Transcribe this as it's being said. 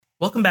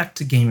Welcome back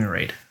to Gaming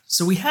Raid.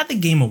 So we had the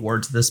Game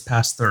Awards this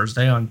past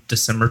Thursday on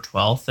December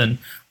 12th, and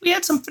we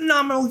had some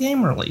phenomenal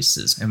game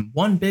releases, and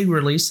one big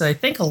release that I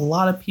think a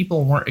lot of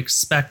people weren't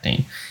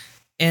expecting.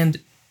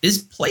 And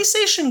is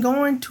PlayStation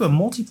going to a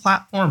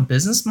multi-platform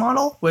business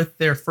model with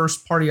their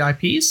first-party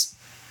IPs?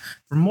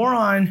 For more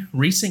on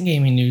recent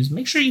gaming news,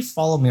 make sure you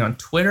follow me on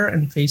Twitter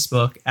and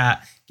Facebook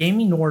at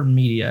Gaming Nord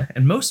Media,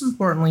 and most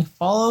importantly,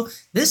 follow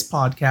this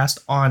podcast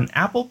on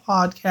Apple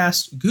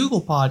Podcasts,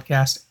 Google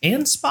Podcasts,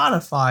 and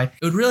Spotify.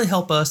 It would really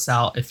help us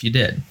out if you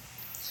did.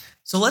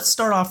 So let's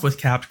start off with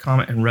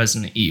Capcom and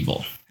Resident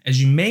Evil.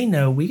 As you may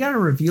know, we got a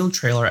reveal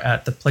trailer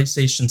at the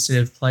PlayStation State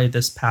of Play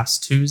this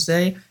past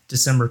Tuesday,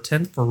 December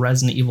 10th, for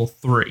Resident Evil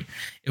 3.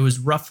 It was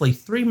roughly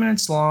 3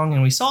 minutes long,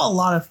 and we saw a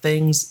lot of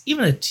things,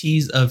 even a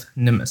tease of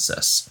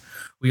Nemesis.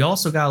 We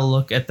also got a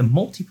look at the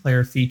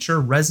multiplayer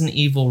feature, Resident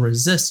Evil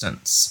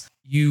Resistance.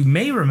 You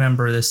may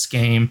remember this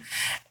game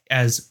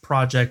as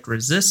Project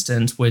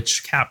Resistance,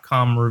 which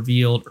Capcom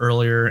revealed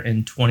earlier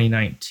in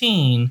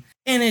 2019,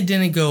 and it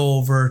didn't go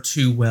over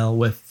too well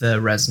with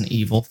the Resident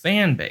Evil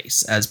fan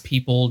base, as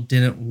people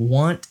didn't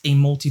want a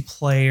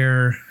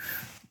multiplayer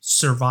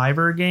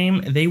survivor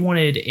game. They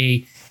wanted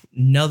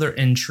another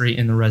entry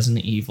in the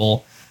Resident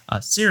Evil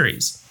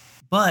series.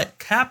 But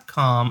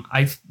Capcom,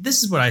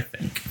 this is what I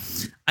think.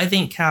 I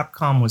think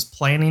Capcom was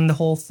planning the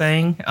whole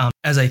thing,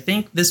 as I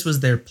think this was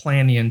their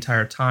plan the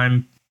entire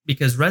time,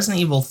 because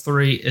Resident Evil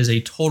 3 is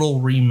a total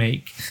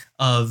remake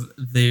of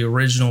the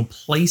original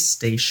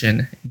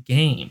PlayStation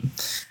game.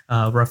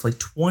 Roughly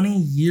 20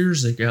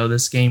 years ago,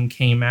 this game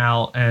came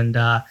out, and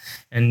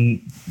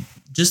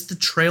just the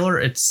trailer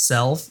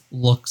itself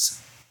looks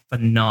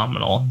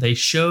phenomenal. They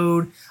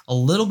showed a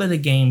little bit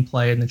of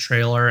gameplay in the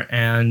trailer,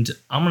 and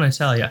I'm going to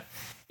tell you,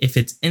 if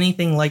it's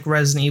anything like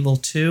Resident Evil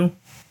 2,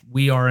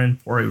 we are in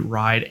for a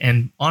ride.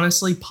 And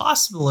honestly,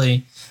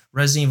 possibly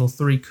Resident Evil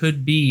 3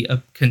 could be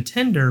a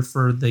contender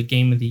for the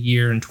Game of the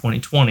Year in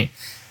 2020.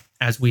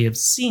 As we have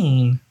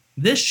seen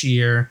this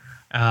year,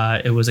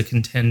 it was a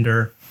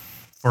contender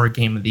for a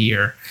Game of the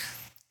Year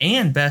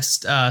and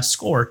best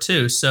score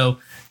too. So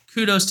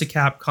kudos to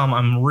Capcom.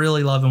 I'm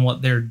really loving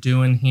what they're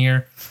doing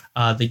here.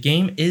 The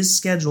game is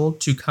scheduled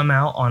to come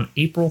out on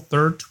April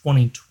 3rd,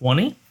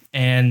 2020.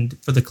 And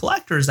for the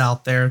collectors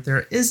out there,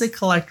 there is a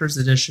collector's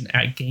edition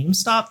at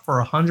GameStop for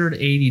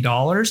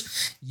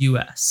 $180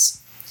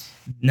 US.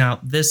 Now,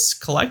 this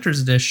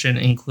collector's edition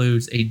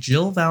includes a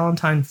Jill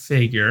Valentine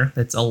figure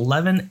that's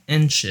 11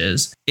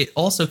 inches. It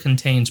also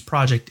contains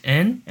Project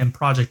N and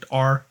Project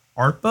R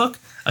art book,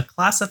 a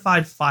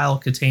classified file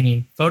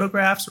containing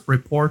photographs,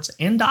 reports,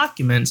 and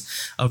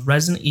documents of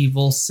Resident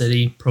Evil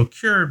City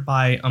procured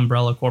by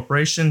Umbrella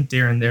Corporation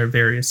during their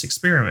various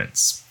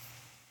experiments.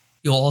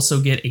 You'll also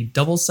get a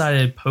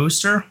double-sided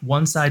poster.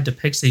 One side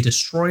depicts a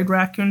destroyed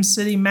Raccoon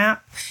City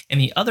map,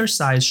 and the other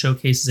side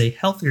showcases a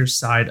healthier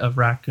side of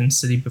Raccoon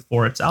City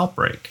before its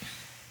outbreak.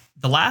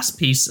 The last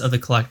piece of the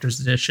collector's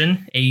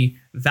edition, a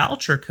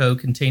voucher code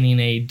containing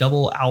a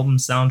double album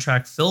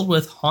soundtrack filled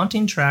with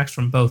haunting tracks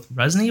from both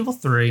Resident Evil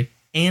 3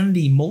 and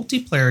the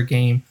multiplayer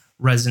game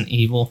Resident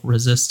Evil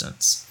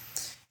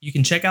Resistance. You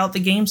can check out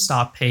the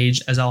GameStop page,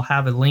 as I'll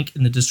have a link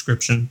in the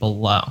description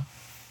below.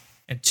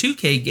 And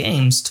 2K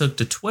Games took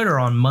to Twitter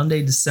on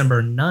Monday,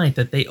 December 9th,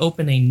 that they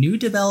opened a new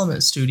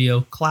development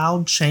studio,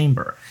 Cloud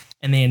Chamber,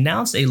 and they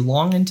announced a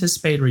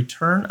long-anticipated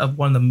return of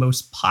one of the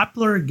most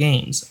popular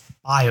games,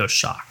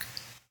 BioShock.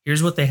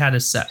 Here's what they had to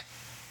say.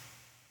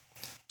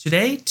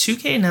 Today,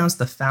 2K announced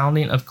the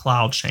founding of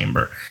Cloud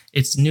Chamber,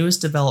 its newest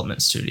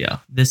development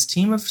studio. This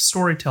team of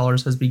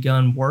storytellers has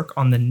begun work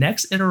on the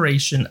next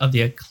iteration of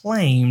the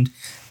acclaimed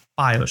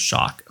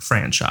BioShock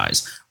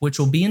franchise, which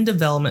will be in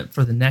development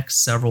for the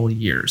next several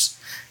years.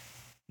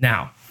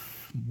 Now,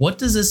 what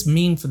does this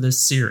mean for this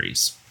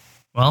series?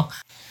 Well,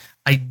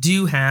 I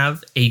do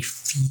have a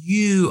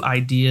few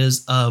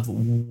ideas of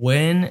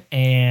when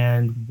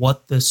and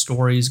what the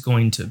story is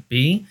going to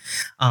be.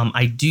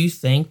 I do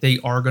think they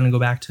are going to go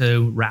back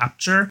to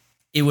Rapture.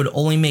 It would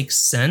only make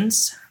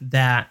sense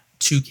that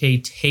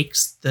 2K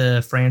takes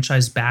the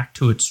franchise back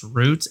to its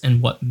roots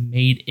and what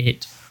made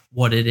it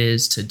what it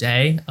is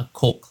today, a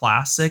cult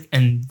classic,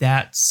 and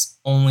that's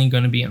only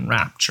going to be in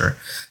Rapture.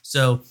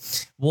 So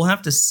we'll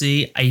have to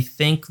see. I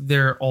think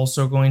they're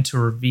also going to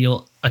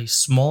reveal a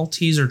small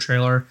teaser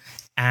trailer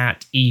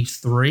at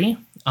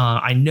E3.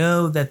 I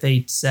know that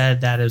they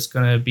said that it's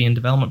going to be in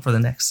development for the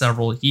next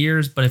several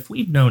years, but if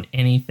we've known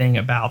anything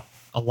about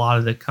a lot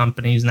of the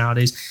companies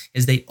nowadays,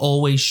 is they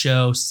always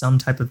show some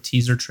type of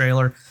teaser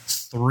trailer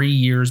 3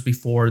 years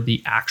before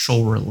the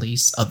actual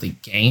release of the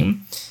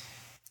game.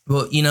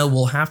 Well,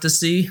 we'll have to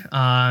see.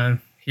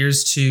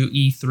 Here's to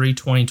E3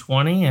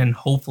 2020, and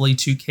hopefully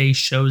 2K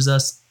shows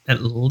us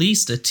at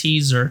least a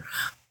teaser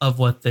of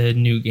what the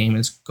new game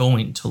is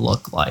going to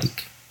look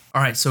like.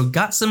 All right, so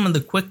got some of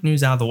the quick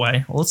news out of the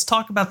way. Let's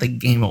talk about the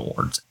Game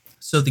Awards.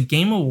 So the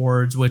Game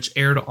Awards, which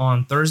aired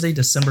on Thursday,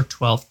 December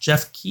 12th,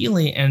 Jeff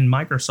Keighley and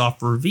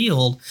Microsoft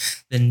revealed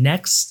the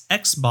next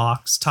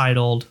Xbox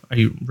titled, are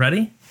you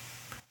ready?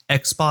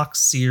 Xbox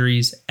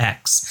Series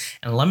X.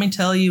 And let me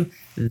tell you,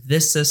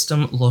 this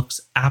system looks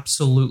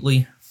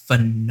absolutely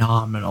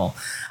phenomenal.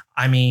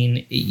 I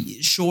mean,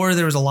 sure,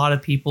 there was a lot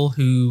of people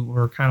who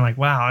were kind of like,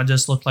 wow, it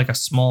just looked like a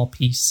small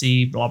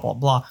PC, blah, blah,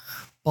 blah.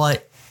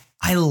 But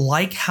I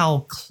like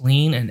how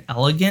clean and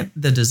elegant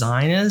the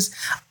design is.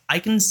 I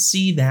can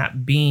see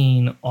that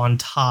being on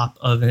top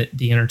of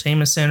the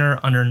entertainment center,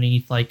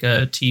 underneath like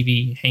a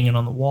TV hanging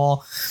on the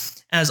wall,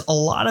 as a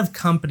lot of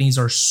companies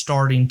are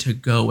starting to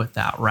go with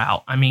that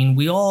route. I mean,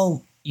 we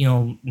all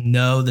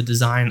know the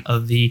design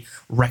of the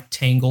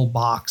rectangle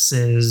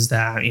boxes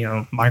that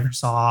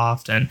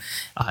Microsoft and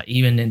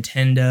even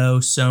Nintendo,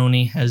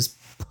 Sony has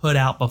put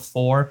out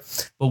before,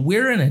 but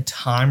we're in a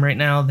time right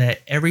now that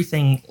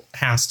everything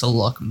has to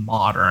look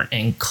modern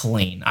and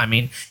clean. I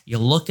mean, you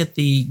look at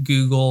the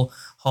Google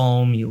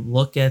Home, you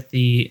look at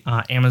the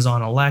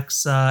Amazon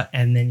Alexa,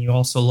 and then you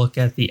also look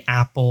at the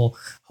Apple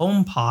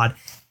HomePod.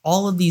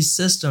 All of these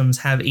systems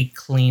have a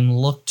clean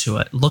look to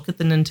it. Look at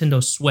the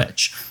Nintendo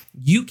Switch.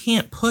 You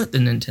can't put the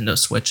Nintendo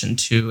Switch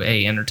into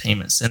a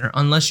entertainment center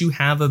unless you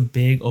have a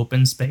big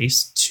open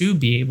space to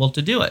be able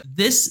to do it.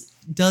 This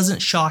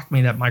doesn't shock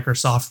me that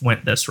Microsoft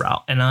went this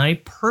route, and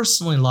I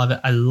personally love it.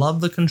 I love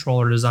the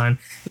controller design.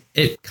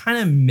 It kind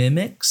of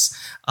mimics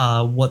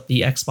what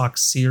the Xbox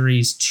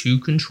Series 2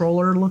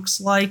 controller looks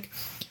like,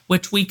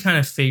 which we kind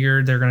of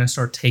figured they're going to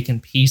start taking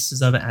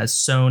pieces of it as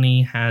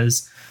Sony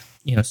has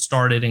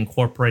started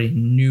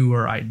incorporating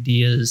newer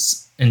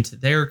ideas into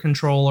their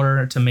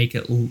controller to make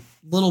it a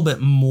little bit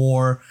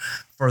more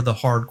for the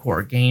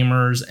hardcore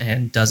gamers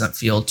and doesn't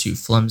feel too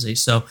flimsy.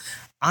 So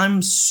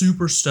I'm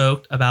super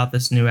stoked about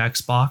this new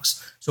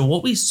Xbox. So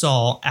what we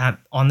saw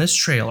on this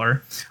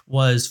trailer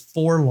was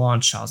 4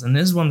 launch titles. And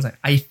this is one thing,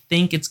 I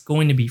think it's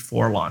going to be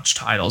 4 launch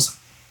titles.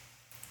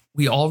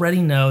 We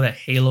already know that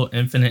Halo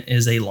Infinite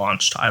is a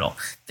launch title.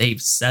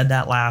 They've said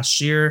that last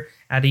year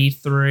at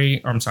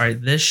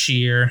this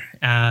year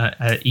at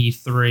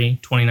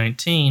E3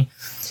 2019.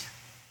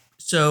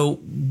 So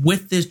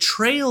with the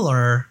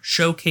trailer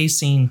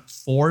showcasing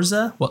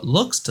Forza, what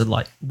looks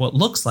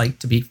like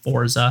to be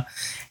Forza,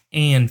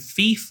 and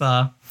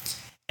FIFA,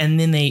 and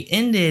then they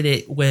ended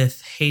it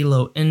with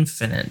Halo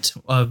Infinite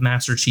of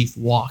Master Chief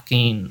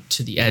walking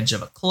to the edge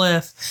of a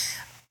cliff,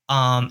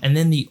 and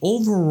then the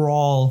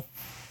overall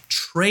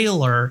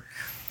trailer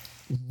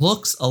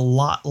looks a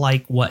lot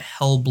like what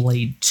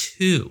Hellblade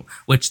 2,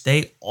 which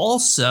they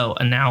also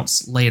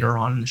announced later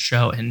on in the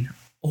show. And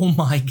oh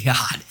my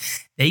god,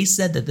 they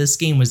said that this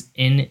game was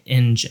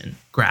in-engine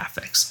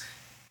graphics,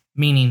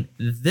 meaning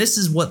this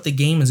is what the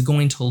game is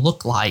going to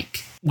look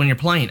like when you're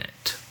playing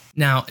it.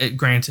 Now,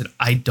 granted,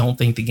 I don't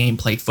think the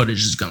gameplay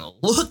footage is going to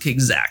look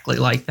exactly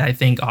like that. I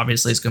think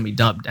obviously it's going to be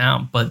dubbed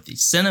down, but the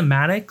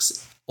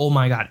cinematics, oh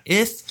my god,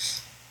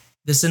 if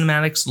the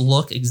cinematics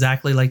look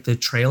exactly like the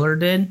trailer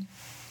did,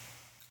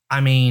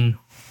 I mean,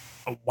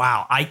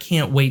 wow, I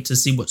can't wait to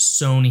see what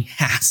Sony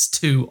has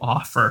to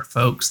offer,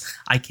 folks.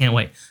 I can't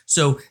wait.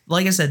 So,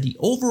 like I said, the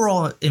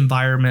overall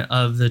environment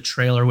of the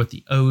trailer with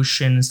the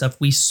ocean and stuff,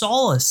 we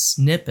saw a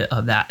snippet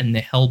of that in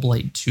the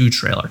Hellblade 2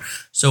 trailer.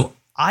 So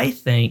I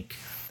think,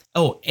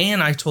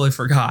 and I totally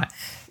forgot,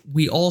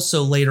 we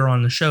also later on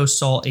in the show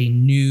saw a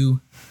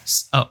new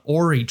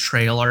Ori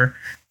trailer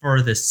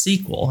for the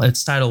sequel.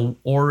 It's titled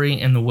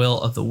Ori and the Will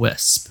of the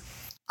Wisp.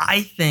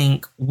 I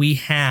think we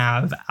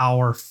have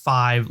our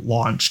 5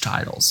 launch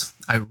titles.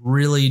 I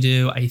really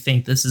do. I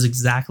think this is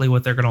exactly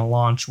what they're going to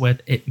launch with.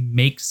 It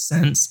makes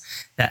sense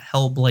that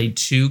Hellblade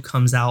 2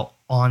 comes out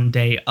on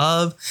day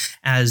of,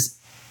 as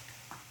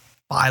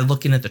by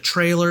looking at the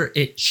trailer,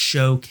 it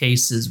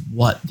showcases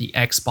what the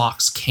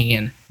Xbox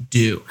can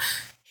do.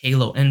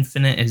 Halo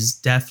Infinite is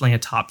definitely a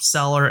top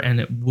seller,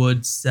 and it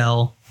would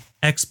sell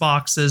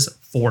Xboxes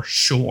for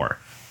sure.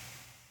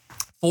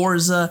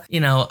 Forza,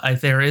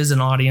 if there is an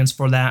audience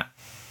for that,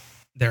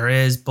 there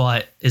is,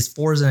 but is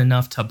Forza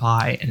enough to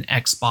buy an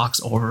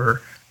Xbox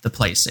over the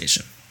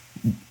PlayStation?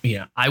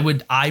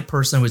 I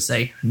personally would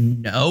say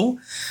no,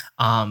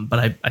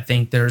 but I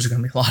think there's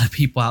going to be a lot of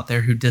people out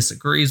there who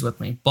disagrees with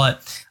me.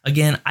 But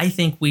again, I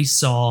think we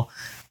saw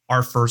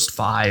our first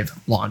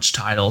 5 launch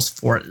titles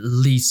for at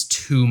least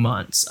 2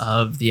 months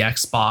of the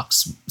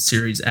Xbox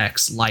Series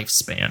X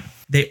lifespan.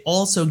 They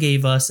also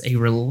gave us a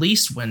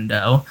release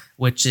window,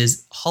 which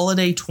is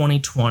holiday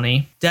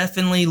 2020.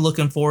 Definitely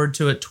looking forward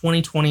to it.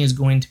 2020 is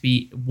going to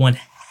be one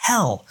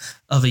hell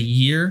of a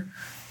year.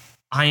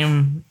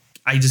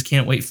 I just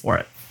can't wait for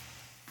it.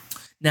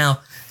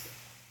 Now,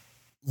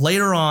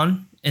 later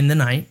on in the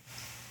night,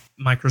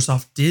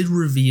 Microsoft did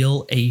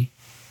reveal a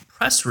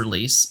press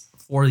release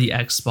for the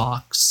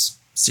Xbox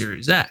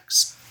Series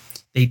X.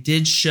 They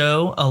did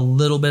show a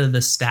little bit of the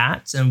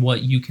stats and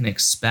what you can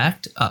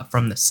expect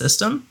from the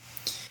system.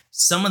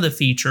 Some of the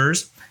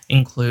features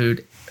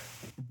include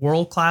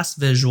world-class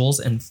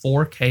visuals in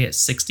 4K at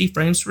 60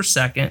 frames per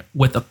second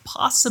with a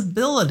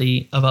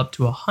possibility of up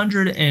to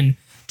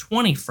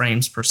 120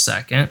 frames per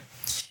second.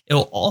 It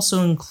will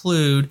also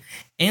include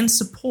and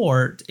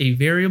support a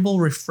variable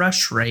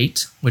refresh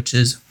rate, which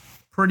is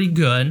pretty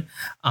good,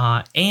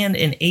 and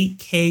an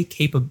 8K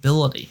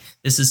capability.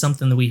 This is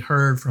something that we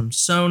heard from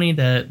Sony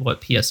that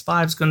what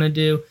PS5 is going to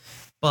do,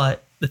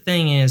 but the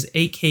thing is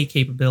 8K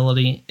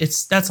capability,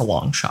 that's a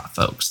long shot,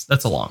 folks.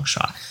 That's a long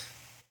shot.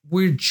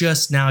 We're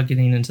just now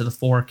getting into the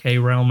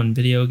 4K realm in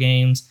video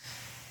games,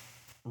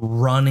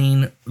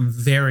 running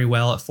very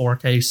well at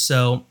 4K.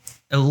 So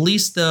at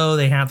least though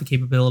they have the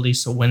capability,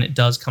 so when it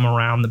does come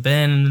around the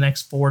bend in the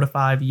next 4 to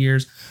 5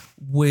 years,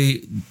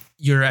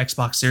 your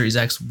Xbox Series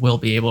X will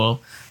be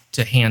able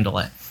to handle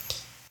it.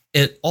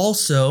 It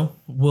also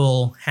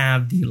will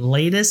have the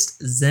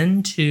latest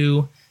Zen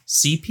 2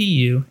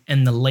 CPU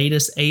and the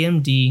latest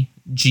AMD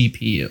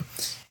GPU.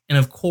 And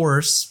of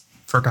course,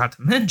 forgot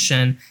to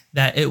mention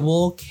that it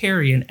will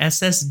carry an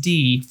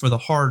SSD for the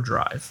hard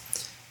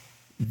drive.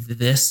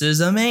 This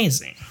is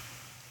amazing.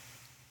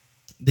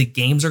 The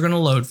games are going to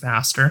load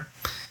faster.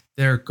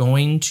 They're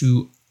going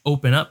to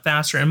open up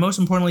faster. And most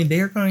importantly,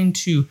 they're going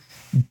to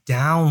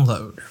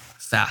download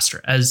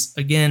faster. As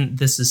again,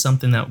 this is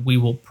something that we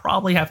will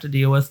probably have to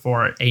deal with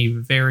for a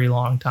very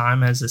long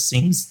time, as it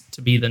seems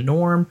to be the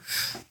norm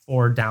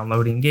for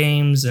downloading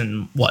games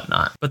and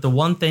whatnot. But the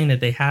one thing that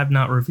they have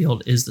not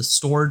revealed is the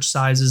storage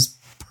sizes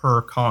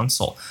per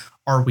console.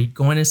 Are we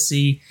going to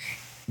see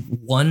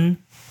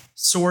one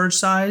storage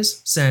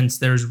size, since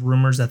there's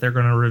rumors that they're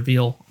going to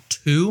reveal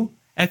 2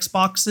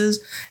 Xboxes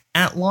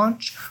at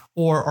launch?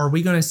 Or are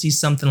we going to see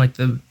something like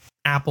the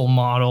Apple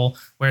model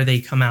where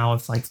they come out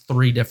with like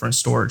 3 different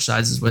storage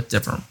sizes with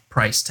different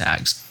price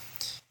tags,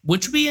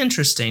 which would be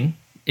interesting.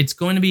 It's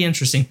going to be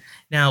interesting.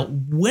 Now,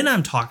 when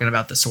I'm talking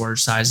about the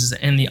storage sizes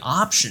and the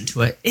option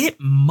to it,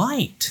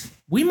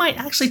 we might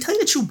actually, tell you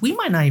the truth, we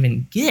might not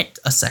even get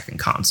a second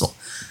console.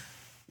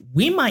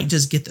 We might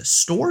just get the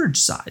storage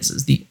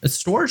sizes, the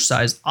storage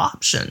size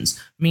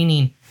options,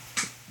 meaning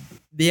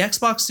the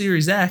Xbox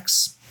Series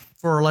X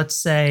for, let's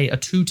say, a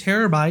 2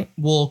 terabyte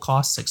will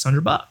cost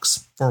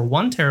 $600. For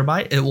 1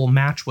 terabyte, it will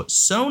match what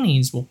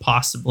Sony's will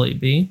possibly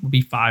be, will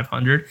be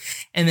 $500.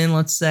 And then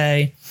let's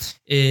say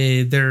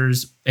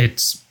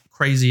it's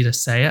crazy to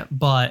say it,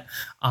 but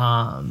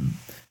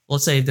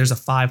let's say there's a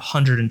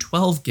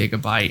 512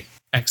 gigabyte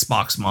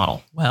Xbox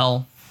model.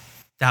 Well,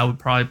 that would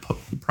probably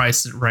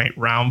price it right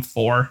around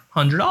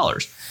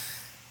 $400.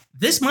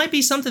 This might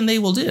be something they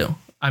will do.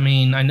 I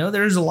mean, I know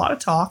there's a lot of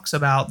talks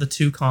about the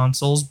 2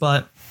 consoles,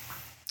 but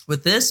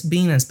with this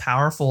being as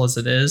powerful as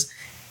it is,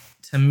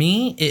 to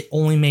me, it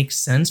only makes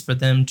sense for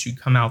them to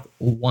come out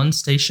with 1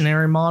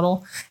 stationary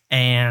model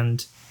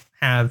and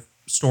have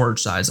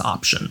storage size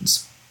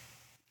options.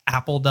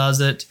 Apple does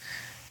it.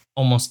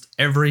 Almost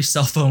every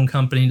cell phone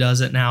company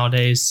does it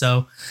nowadays.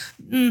 So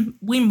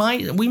we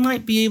might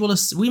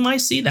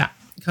see that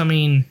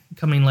coming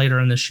later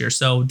in this year.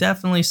 So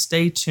definitely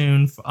stay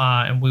tuned,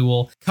 and we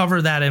will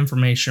cover that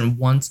information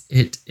once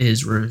it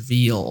is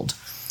revealed.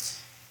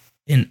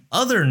 In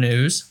other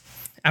news,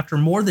 after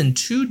more than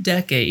 2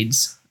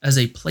 decades as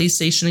a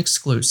PlayStation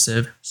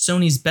exclusive,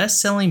 Sony's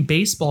best-selling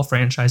baseball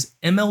franchise,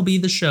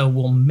 MLB The Show,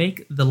 will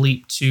make the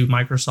leap to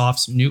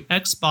Microsoft's new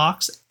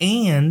Xbox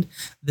and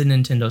the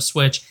Nintendo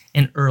Switch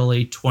in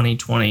early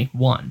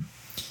 2021.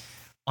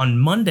 On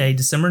Monday,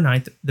 December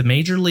 9th, the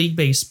Major League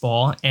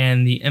Baseball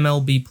and the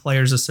MLB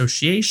Players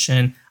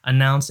Association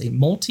announced a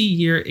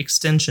multi-year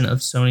extension of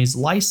Sony's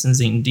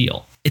licensing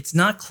deal. It's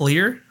not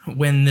clear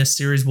when this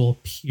series will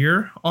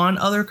appear on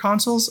other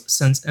consoles,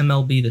 since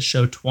MLB The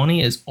Show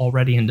 20 is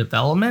already in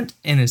development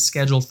and is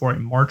scheduled for a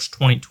March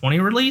 2020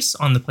 release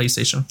on the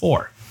PlayStation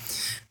 4.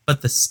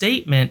 But the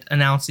statement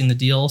announcing the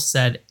deal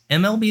said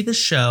MLB The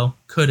Show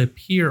could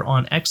appear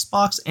on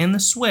Xbox and the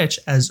Switch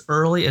as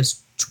early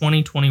as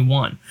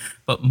 2021,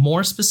 but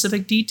more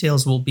specific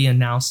details will be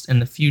announced in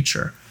the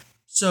future.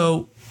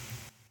 So,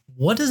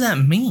 what does that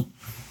mean?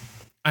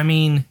 I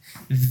mean,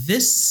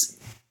 this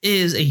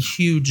is a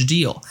huge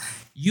deal.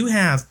 You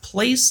have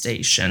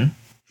PlayStation,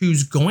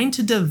 who's going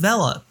to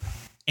develop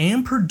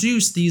and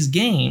produce these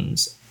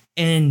games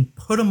and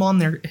put them on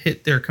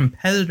their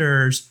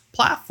competitors'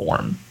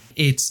 platform.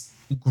 It's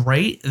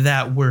great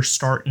that we're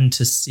starting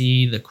to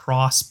see the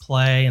cross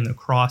play and the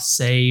cross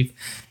save,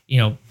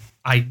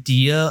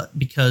 idea,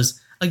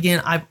 because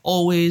again, I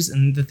always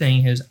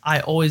believed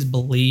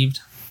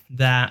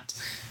that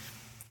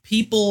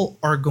people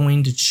are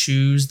going to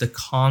choose the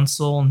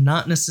console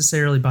not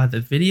necessarily by the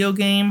video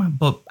game,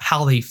 but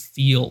how they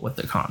feel with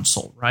the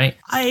console, right?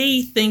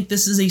 I think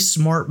this is a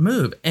smart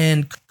move.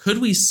 And could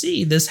we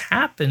see this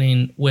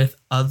happening with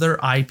other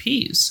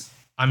IPs?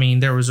 I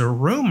mean, there was a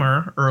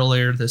rumor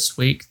earlier this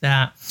week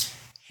that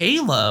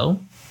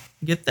Halo,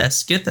 get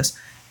this,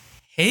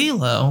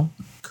 Halo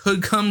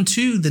could come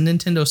to the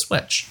Nintendo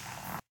Switch.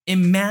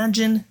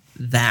 Imagine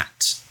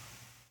that.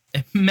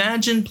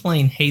 Imagine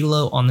playing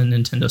Halo on the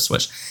Nintendo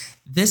Switch.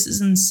 This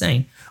is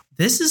insane.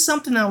 This is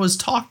something that was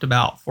talked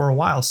about for a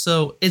while,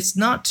 so it's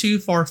not too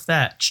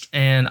far-fetched.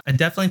 And I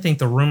definitely think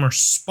the rumor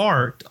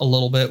sparked a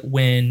little bit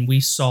when we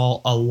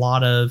saw a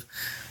lot of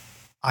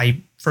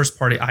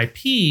first-party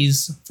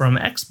IPs from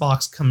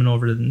Xbox coming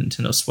over to the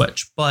Nintendo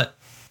Switch. But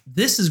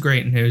this is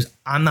great news.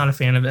 I'm not a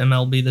fan of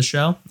MLB The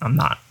Show. I'm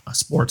not a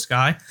sports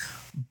guy.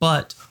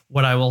 But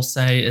what I will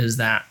say is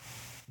that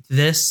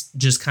this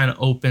just kind of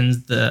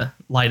opens the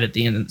light at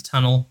the end of the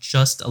tunnel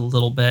just a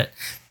little bit,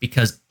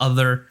 because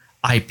other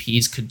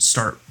IPs could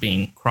start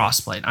being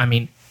cross-played. I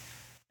mean,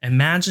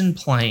 imagine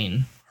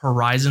playing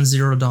Horizon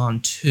Zero Dawn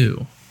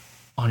 2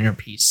 on your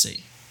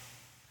PC,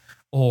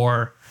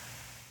 or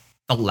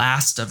The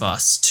Last of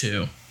Us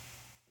 2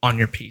 on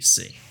your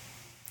PC.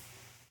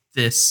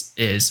 This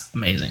is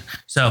amazing.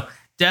 So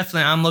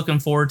definitely, I'm looking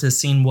forward to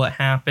seeing what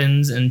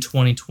happens in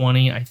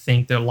 2020. I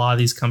think that a lot of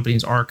these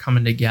companies are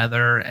coming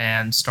together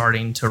and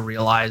starting to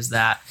realize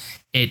that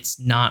it's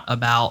not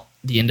about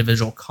the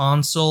individual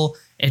console,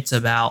 it's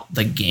about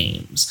the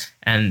games.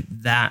 And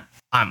that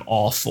I'm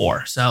all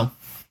for. So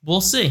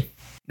we'll see.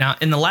 Now,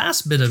 in the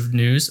last bit of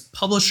news,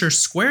 publisher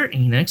Square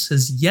Enix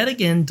has yet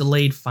again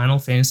delayed Final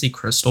Fantasy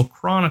Crystal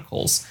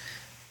Chronicles.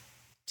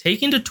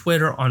 Taking to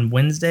Twitter on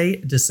Wednesday,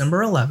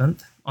 December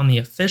 11th, on the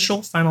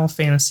official Final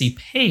Fantasy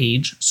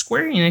page,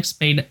 Square Enix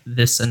made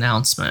this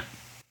announcement.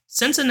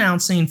 Since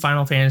announcing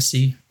Final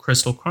Fantasy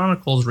Crystal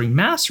Chronicles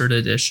Remastered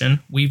Edition,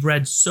 we've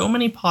read so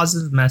many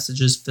positive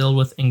messages filled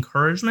with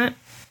encouragement,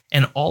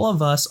 and all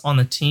of us on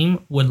the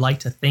team would like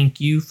to thank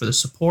you for the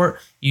support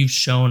you've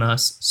shown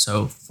us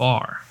so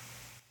far.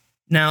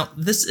 Now,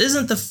 this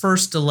isn't the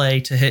first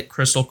delay to hit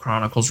Crystal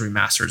Chronicles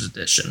Remastered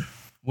Edition.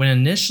 When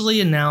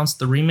initially announced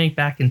the remake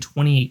back in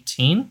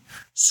 2018,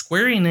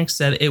 Square Enix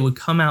said it would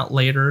come out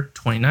later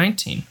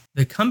 2019.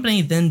 The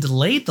company then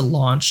delayed the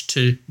launch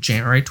to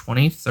January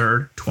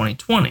 23rd,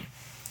 2020.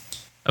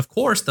 Of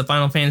course, the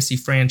Final Fantasy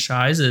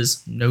franchise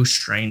is no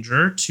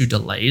stranger to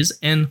delays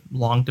and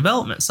long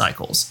development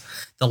cycles.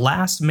 The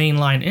last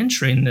mainline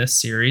entry in this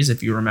series,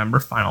 if you remember,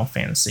 Final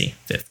Fantasy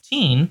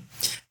 15,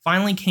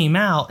 finally came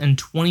out in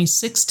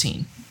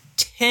 2016,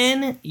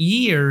 10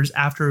 years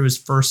after it was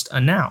first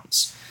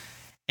announced.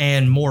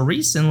 And more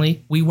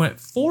recently, we went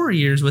 4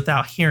 years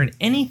without hearing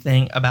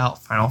anything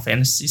about Final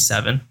Fantasy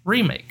VII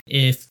Remake.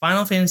 If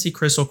Final Fantasy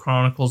Crystal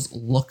Chronicles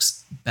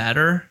looks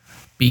better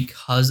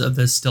because of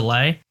this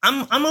delay,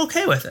 I'm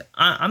okay with it.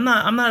 I'm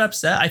not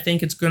upset. I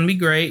think it's going to be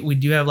great. We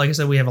do have, like I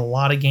said, we have a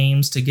lot of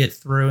games to get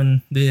through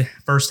in the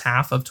first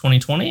half of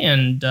 2020,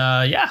 and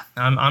I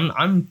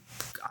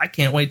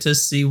can't wait to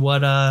see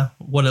what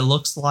it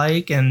looks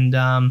like and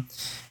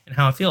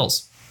how it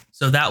feels.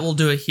 So that will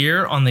do it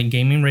here on the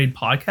Gaming Raid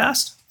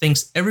podcast.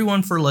 Thanks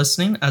everyone for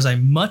listening, as I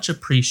much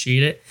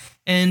appreciate it.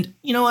 And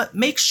you know what?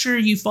 Make sure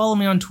you follow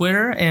me on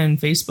Twitter and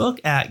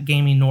Facebook at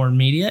Gaming Nord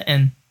Media,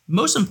 and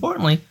most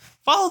importantly,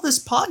 follow this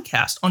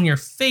podcast on your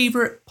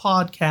favorite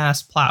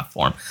podcast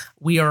platform.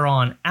 We are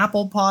on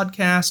Apple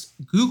Podcast,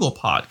 Google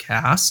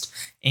Podcast,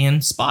 and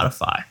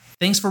Spotify.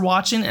 Thanks for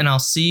watching, and I'll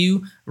see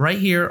you right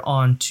here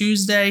on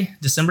Tuesday,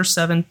 December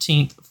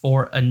 17th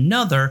for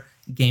another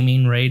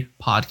Gaming Raid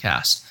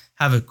podcast.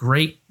 Have a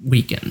great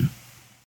weekend.